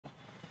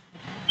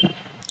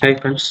Hi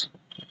friends,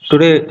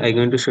 today I'm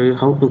going to show you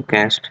how to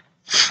cast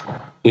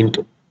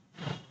into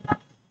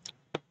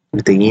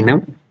with the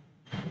enum.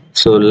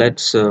 So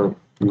let's go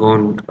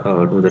on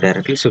do the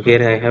directly. So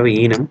here I have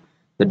enum,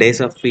 the days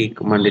of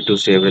week, Monday,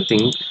 Tuesday,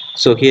 everything.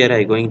 So here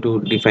I'm going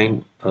to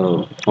define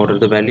out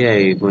of the value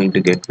I'm going to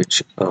get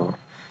which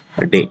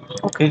a day.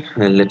 Okay,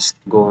 let's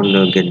go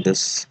and get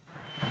this.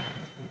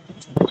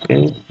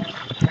 Okay,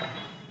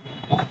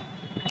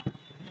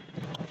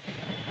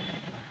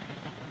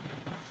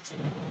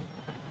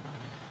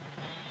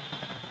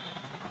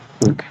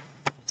 okay.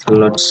 So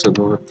let's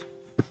go with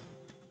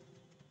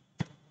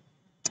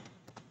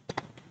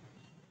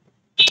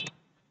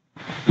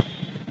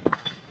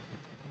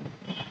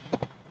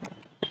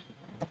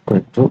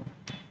going to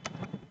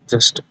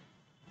just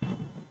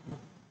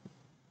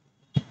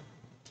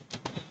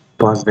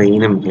pass the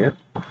enum here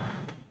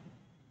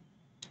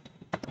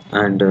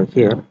and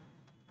here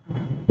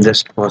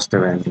just pass the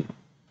value.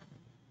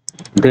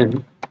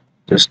 Then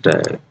just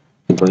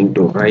going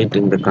to write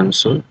in the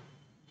console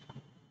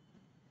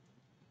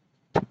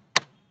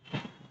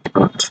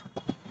dot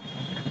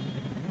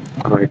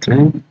right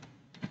line.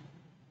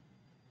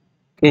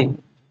 Okay,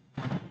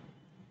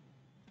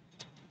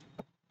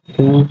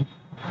 okay.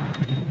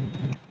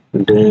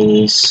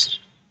 Days.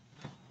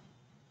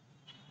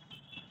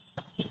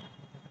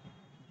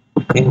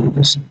 Okay,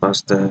 just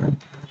pass the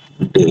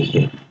day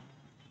here.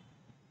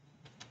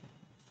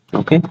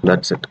 Okay,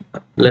 that's it.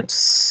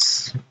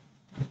 Let's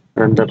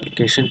run the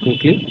application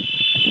quickly.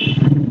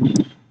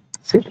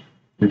 See,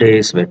 day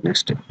is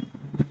Wednesday.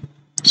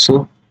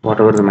 So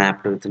whatever the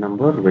mapped with the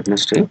number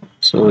Wednesday.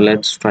 So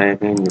let's try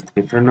again with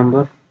different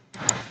number.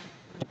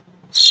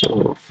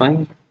 So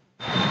fine.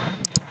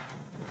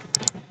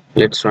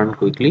 Let's run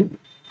quickly.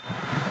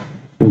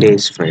 Day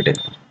is Friday.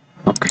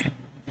 Okay.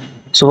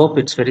 So hope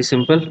it's very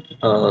simple.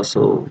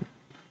 So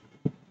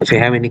if you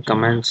have any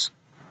comments,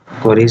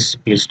 queries,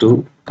 please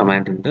do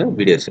comment in the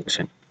video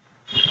section.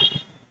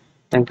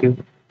 Thank you.